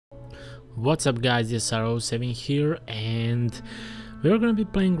What's up guys, DSR07 here, and we're gonna be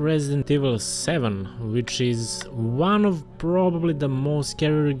playing Resident Evil 7, which is one of probably the most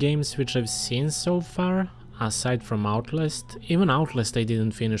scarier games which I've seen so far, aside from Outlast. Even Outlast I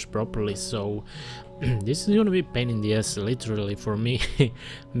didn't finish properly, so this is gonna be a pain in the ass literally for me,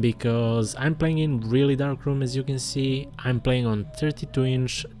 because I'm playing in really dark room. As you can see, I'm playing on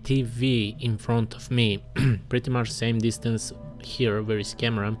 32-inch TV in front of me, pretty much same distance here where is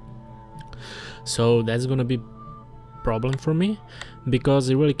camera. So that's gonna be problem for me,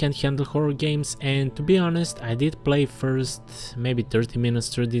 because I really can't handle horror games. And to be honest, I did play first maybe 30 minutes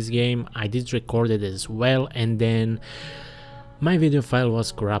through this game. I did record it as well, and then my video file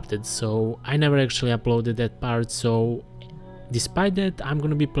was corrupted, so I never actually uploaded that part. So despite that, I'm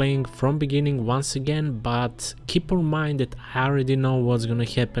gonna be playing from beginning once again, but keep in mind that I already know what's gonna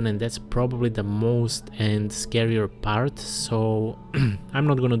happen, and that's probably the most and scarier part. So I'm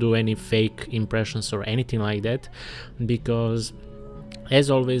not gonna do any fake impressions or anything like that, because as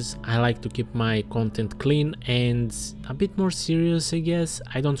always I like to keep my content clean and a bit more serious, I guess.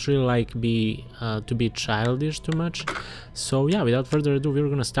 I don't really like to be childish too much. So yeah, without further ado, we're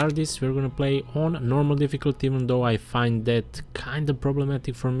gonna start this. We're gonna play on normal difficulty, even though I find that kind of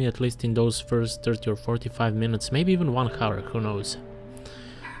problematic for me, at least in those first 30 or 45 minutes, maybe even 1 hour, who knows.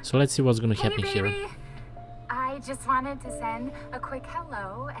 So let's see what's gonna happen here. I just wanted to send a quick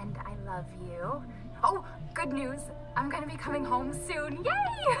hello and I love you. Oh, good news, I'm gonna be coming home soon,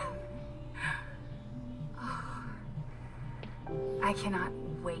 yay! Oh, I cannot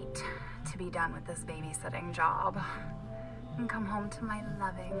wait to be done with this babysitting job and come home to my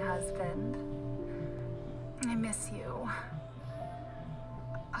loving husband. I miss you.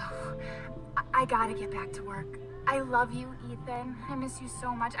 Oh, I gotta get back to work. I love you, Ethan. I miss you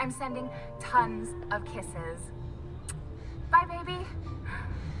so much. I'm sending tons of kisses. Bye, baby.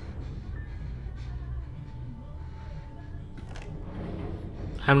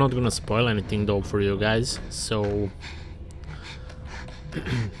 I'm not gonna spoil anything though for you guys, so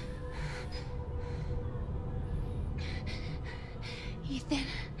Ethan,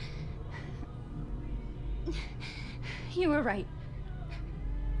 you were right.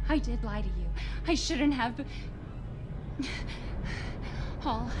 I did lie to you. I shouldn't have.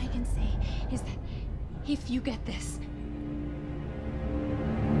 All I can say is that if you get this,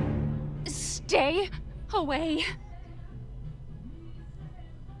 stay away.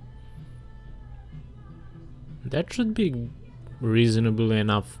 that should be reasonable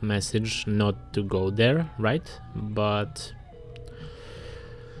enough message not to go there, right? But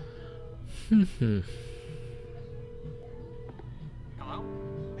Hello?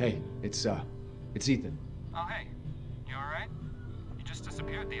 Hey, it's Ethan. Oh, hey. You alright? You just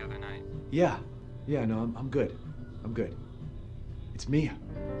disappeared the other night. Yeah, no, I'm good. I'm good. It's Mia.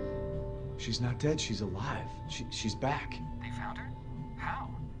 She's not dead, she's alive. She's back. They found her? How?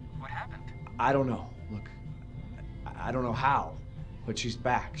 What happened? I don't know. Look, I don't know how, but she's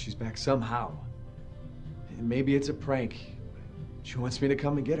back. She's back somehow. Maybe it's a prank. She wants me to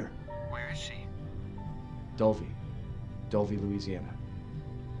come and get her. Where is she? Dulvey, Louisiana.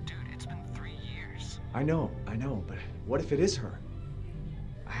 Dude, it's been 3 years. I know, but what if it is her?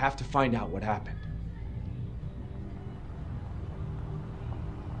 I have to find out what happened.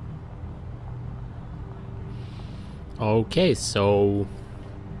 okay, so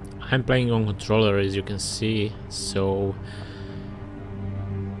I'm playing on controller, as you can see, so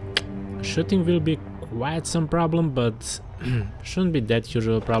shooting will be quite some problem, but shouldn't be that huge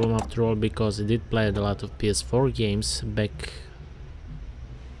of a problem after all, because I did play a lot of PS4 games back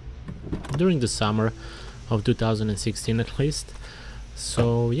during the summer of 2016 at least.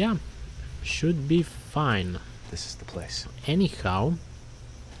 So yeah, should be fine. This is the place. Anyhow,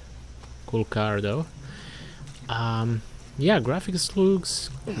 cool car though. Yeah, graphics looks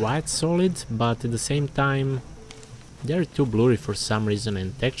quite solid, but at the same time they're too blurry for some reason,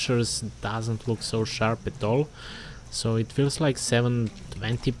 and textures doesn't look so sharp at all. So it feels like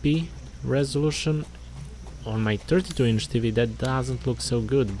 720p resolution. On my 32-inch TV that doesn't look so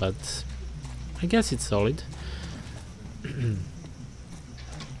good, but I guess it's solid.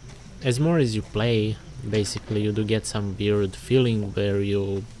 As more as you play, basically you do get some weird feeling where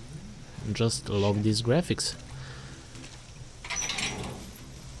you just love these graphics.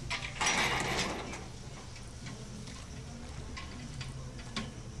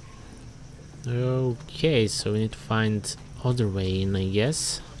 Okay, so we need to find other way in, I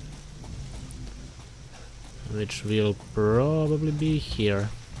guess, which will probably be here.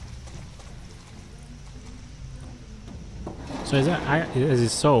 So as you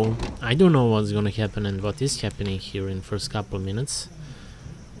saw, I don't know what's gonna happen and what is happening here in first couple of minutes.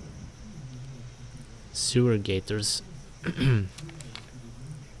 sewer gators.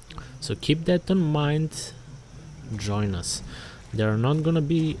 So keep that in mind, join us. There are not gonna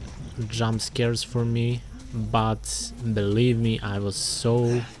be jump scares for me, but believe me, I was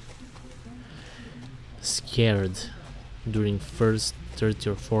so scared during first 30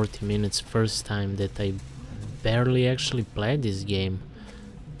 or 40 minutes first time that I barely actually played this game.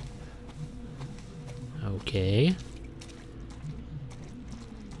 Okay.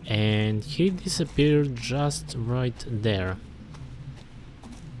 And he disappeared just right there.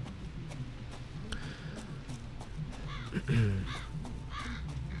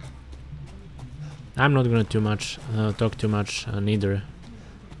 I'm not gonna talk too much neither.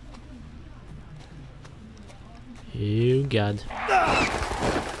 You God.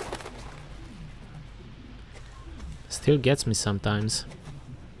 Still gets me sometimes.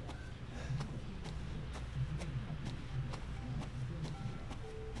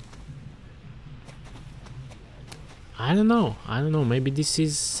 I don't know, maybe this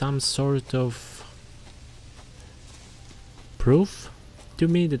is some sort of proof to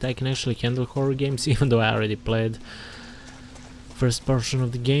me that I can actually handle horror games, even though I already played first portion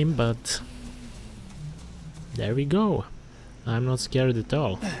of the game, but there we go. I'm not scared at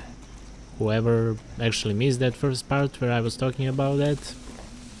all. Whoever actually missed that first part where I was talking about that,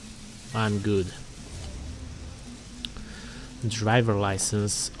 I'm good. Driver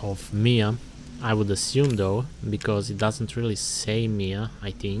license of Mia, I would assume though, because it doesn't really say Mia,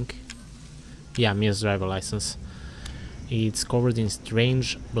 I think. Yeah, Mia's driver license. It's covered in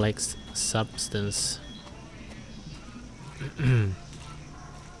strange black substance.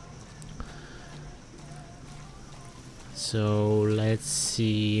 So let's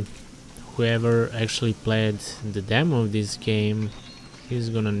see. Whoever actually played the demo of this game is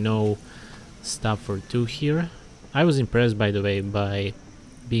gonna know stuff or two here. I was impressed, by the way, by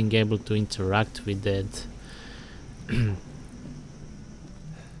being able to interact with that.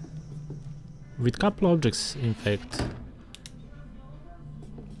 With couple objects, in fact.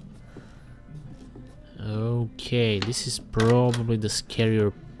 Okay, this is probably the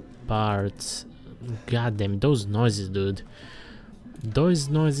scarier part. God damn, those noises, dude. Those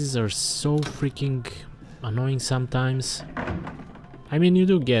noises are so freaking annoying sometimes. I mean, you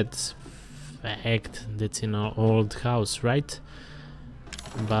do get fact that's in an old house, right?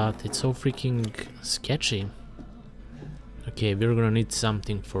 But it's so freaking sketchy. Okay, we're gonna need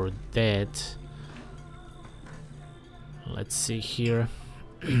something for that. Let's see here.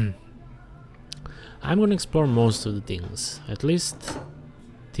 I'm gonna explore most of the things, at least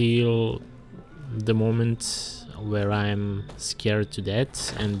till the moment where I'm scared to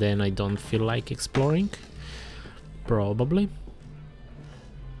death and then I don't feel like exploring, probably.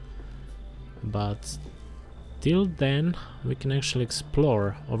 But till then we can actually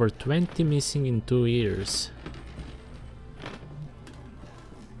explore. Over 20 missing in 2 years.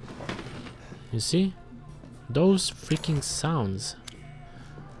 You see? Those freaking sounds.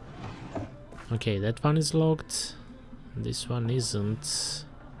 Okay, that one is locked. This one isn't.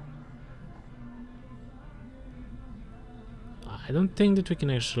 I don't think that we can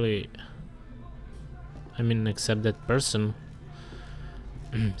actually, I mean, except that person,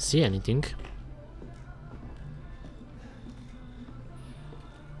 see anything.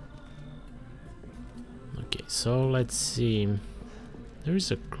 Okay, so let's see. There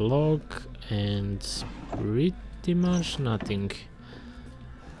is a clock and pretty much nothing.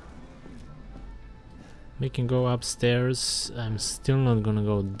 We can go upstairs. I'm still not gonna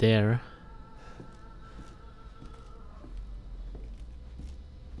go there.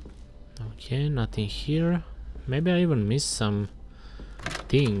 Okay, nothing here. Maybe I even missed some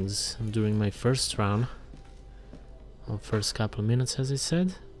things during my first run. Or first couple minutes, as I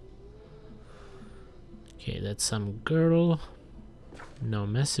said. Okay, that's some girl. No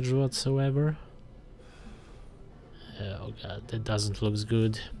message whatsoever. Oh god, that doesn't look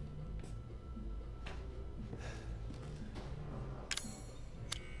good.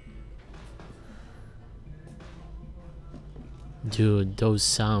 Dude, those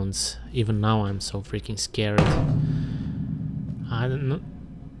sounds. Even now I'm so freaking scared. I don't know.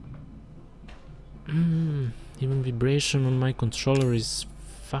 Even vibration on my controller is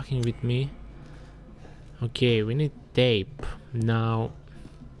fucking with me. Okay, we need tape. Now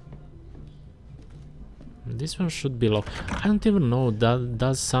this one should be locked. I don't even know,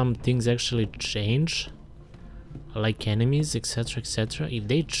 does some things actually change? Like enemies, etc, etc. If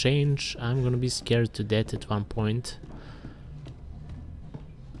they change, I'm gonna be scared to death at one point.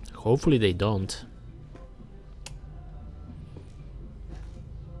 Hopefully they don't.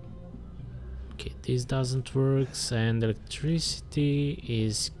 Okay, this doesn't work, and electricity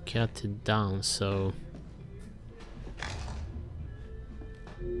is cut down, so...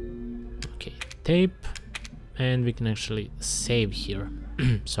 Okay, tape, and we can actually save here.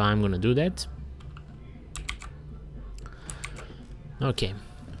 So I'm gonna do that. Okay,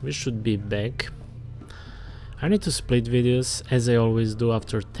 we should be back. I need to split videos, as I always do,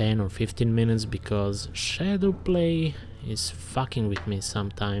 after 10 or 15 minutes, because shadow play is fucking with me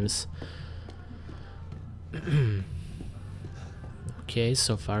sometimes. Okay,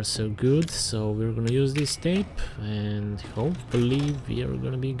 so far so good. So we're gonna use this tape and hopefully we are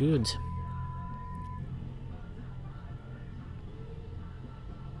gonna be good.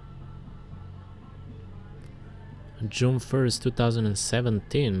 June 1st,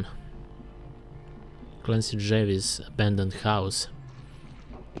 2017. Clancy Javis, abandoned house.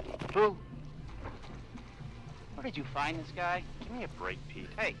 Boo! Where did you find this guy? Give me a break, Pete.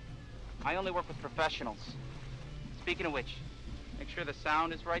 Hey, I only work with professionals. Speaking of which, make sure the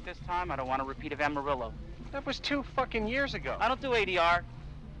sound is right this time. I don't want a repeat of Amarillo. That was 2 fucking years ago. I don't do ADR.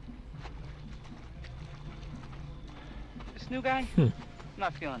 This new guy? I'm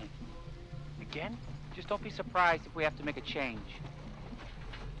not feeling it. Again? Just don't be surprised if we have to make a change.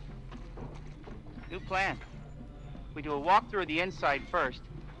 New plan. We do a walkthrough of the inside first,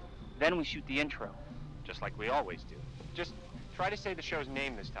 then we shoot the intro. Just like we always do. Just try to say the show's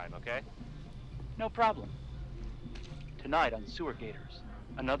name this time, okay? No problem. Tonight on Sewer Gators,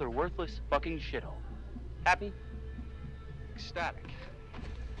 another worthless fucking shithole. Happy? Ecstatic.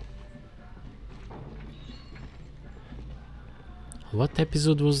 What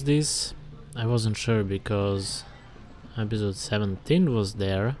episode was this? I wasn't sure because episode 17 was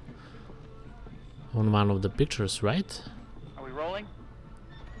there on one of the pictures, right? Are we rolling?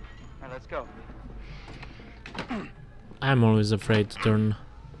 Alright, let's go. I'm always afraid to turn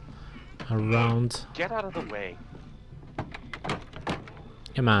around. Get out of the way.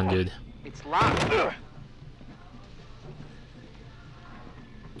 Come on, dude. It's locked.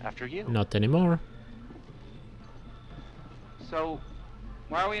 After you. Not anymore. So,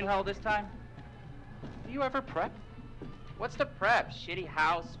 why are we in hell this time? Do you ever prep? What's the prep? Shitty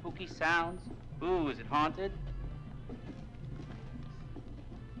house, spooky sounds? Ooh, is it haunted?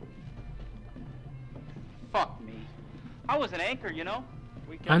 Fuck me. I was an anchor, you know?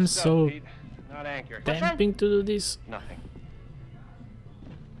 Weekend I'm stuff, so Pete. Not anchor. tempting to do this. Nothing.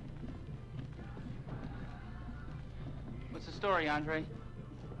 What's the story, Andre?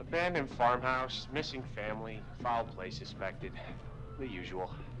 Abandoned farmhouse, missing family, foul play suspected. The usual.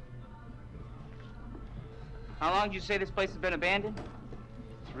 How long did you say this place has been abandoned?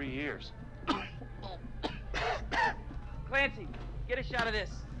 3 years. Clancy, get a shot of this.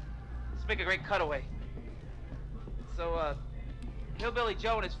 Let's make a great cutaway. So, Hillbilly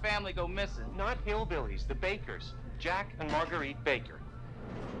Joe and his family go missing. Not hillbillies, the Bakers. Jack and Marguerite Baker.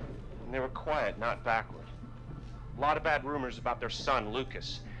 And they were quiet, not backward. A lot of bad rumors about their son,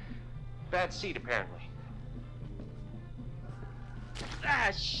 Lucas. Bad seed, apparently.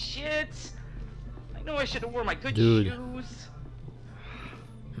 Ah, shit! I know I should have worn my good Dude. shoes.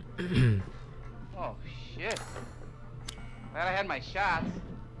 Oh, shit. Glad I had my shots.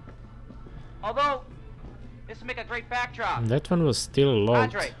 Although, this would make a great backdrop. That one was still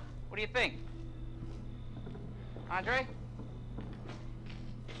locked. Andre, what do you think? Andre?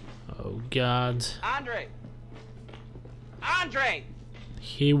 Oh god. Andre! Andre!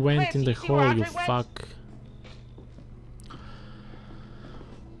 He went in the Clancy, you see where hole, you Andre went? fuck.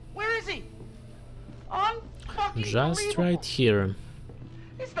 Where is he? Unfucking Just right here.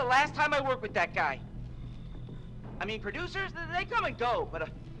 This is the last time I work with that guy. I mean, producers, they come and go, but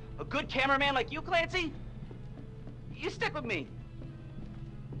a good cameraman like you, Clancy, you stick with me.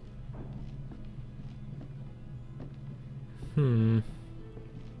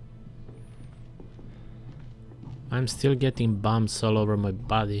 I'm still getting bumps all over my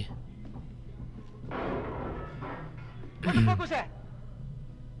body. What the fuck was that?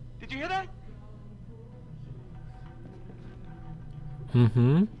 Did you hear that?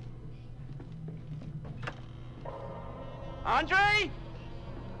 Mm-hmm. Andre?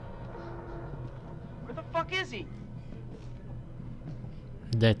 Where the fuck is he?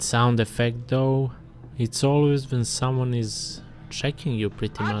 That sound effect though, it's always when someone is checking you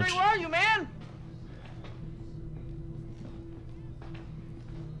pretty Andre, much. where are you, man?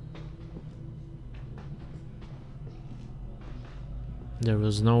 There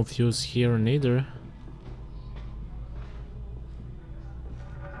was no fuse here neither.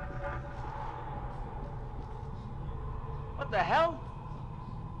 What the hell?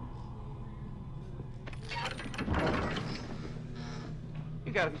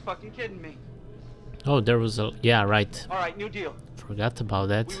 You gotta be fucking kidding me. Oh, there was a... yeah, right. All right, new deal. Forgot about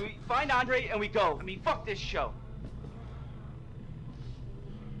that. We find Andre and we go. I mean, fuck this show.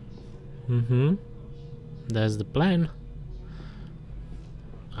 Mm-hmm. That's the plan.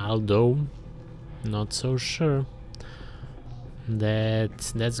 Although, not so sure that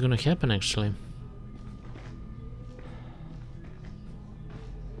that's gonna happen actually.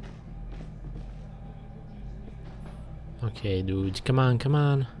 Okay, dude, come on, come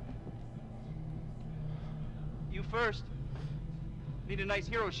on. You first. Need a nice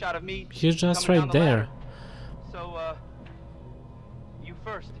hero shot of me. He's just coming right down the there. ladder. So, you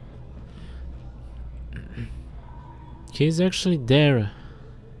first. He's actually there.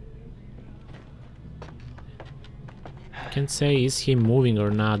 I can't say is he moving or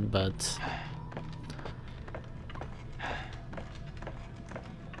not, but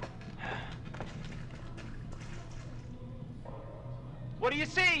What do you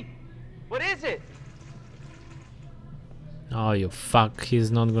see? What is it? oh, you fuck,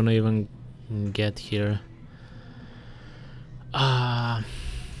 he's not gonna even get here.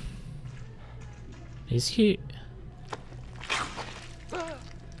 Is he...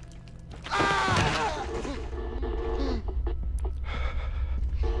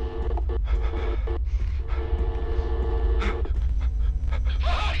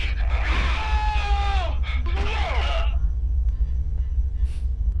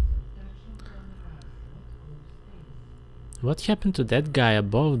 What happened to that guy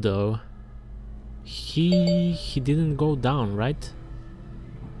above though? He didn't go down, right?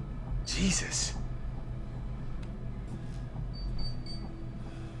 Jesus.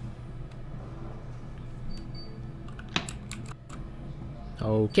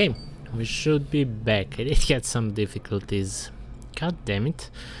 Okay, we should be back. I did get some difficulties. God damn it.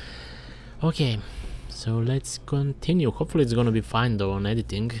 Okay, so let's continue. Hopefully it's gonna be fine though on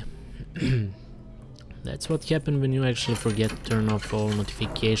editing. That's what happens when you actually forget to turn off all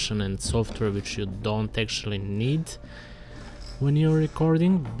notification and software which you don't actually need when you're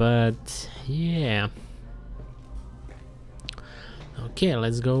recording, but yeah. Okay,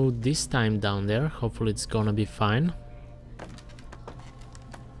 let's go this time down there. Hopefully it's gonna be fine.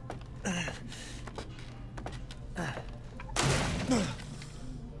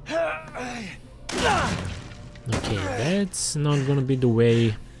 Okay, that's not gonna be the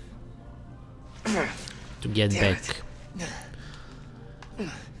way to get back.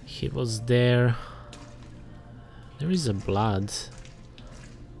 He was there. There is a blood.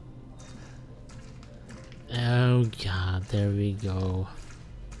 Oh god, there we go.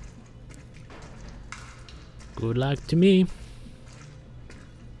 Good luck to me.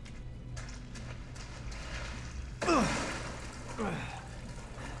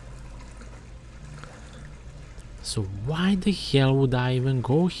 So why the hell would I even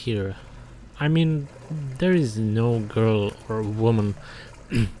go here? I mean, there is no girl or woman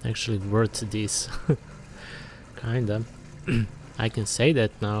actually worth this. Kinda. I can say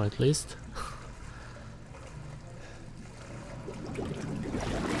that now at least.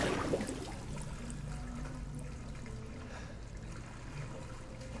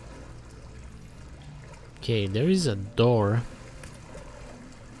 Okay, there is a door.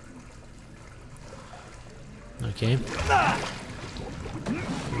 Okay.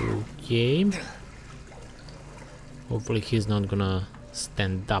 Okay. Hopefully he's not gonna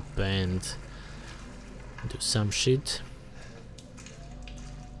stand up and do some shit.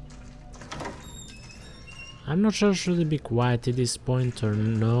 I'm not sure should I be quiet at this point or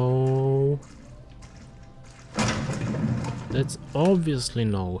no. That's obviously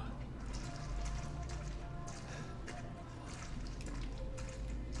no.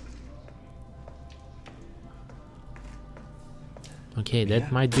 Okay,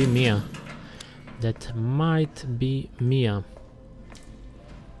 that might be Mia. That might be Mia.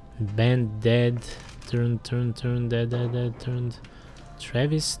 Band dead. Turn, dead, turned.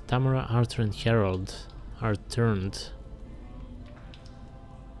 Travis, Tamara, Arthur and Harold are turned.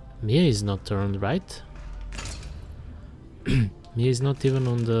 Mia is not turned, right? Mia is not even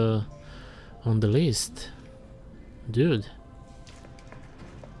on the list. Dude.